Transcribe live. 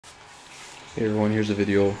Hey everyone, here's a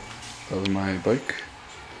video of my bike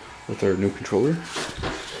with our new controller.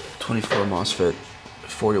 24mosfet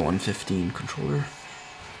 4115 controller,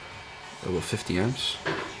 about 50 amps.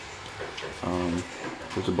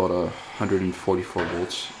 There's about 144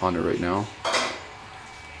 volts on it right now.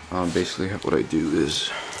 Basically what I do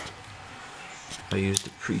is I use the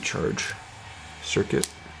pre-charge circuit,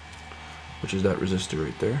 which is that resistor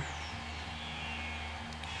right there.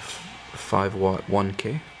 5 watt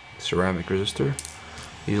 1K ceramic resistor.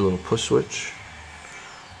 Use a little push switch,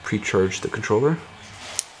 pre-charge the controller,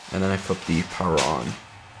 and then I flip the power on,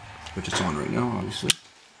 which is on right now, obviously.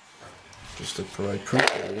 Just to provide proof.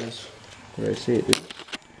 There it is. Where I say it is.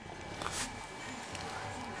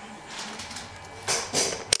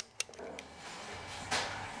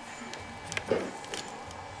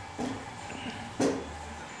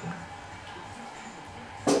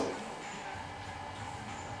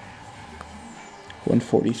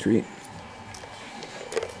 $143.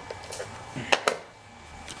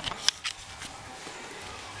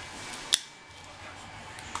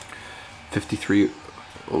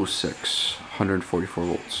 $53.06, 144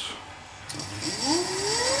 volts.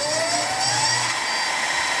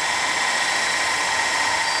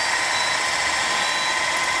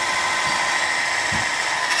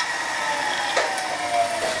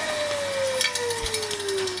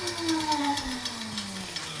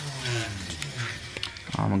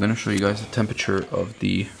 I'm going to show you guys the temperature of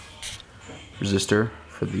the resistor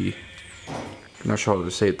for the, I'm not sure how to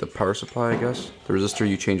say it, the power supply, I guess. The resistor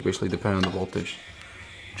you change basically depending on the voltage,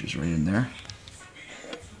 which is right in there.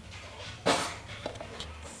 So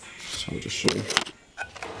I'll just show you.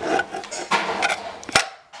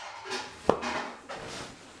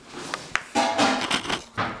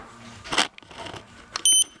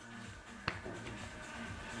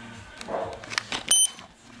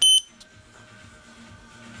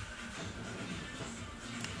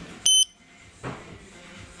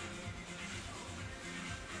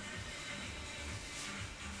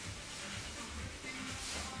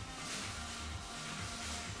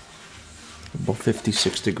 About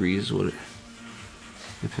 56 degrees what it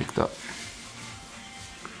picked up.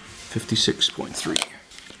 56.3.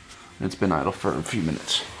 And it's been idle for a few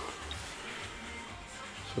minutes.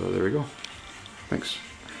 So there we go. Thanks.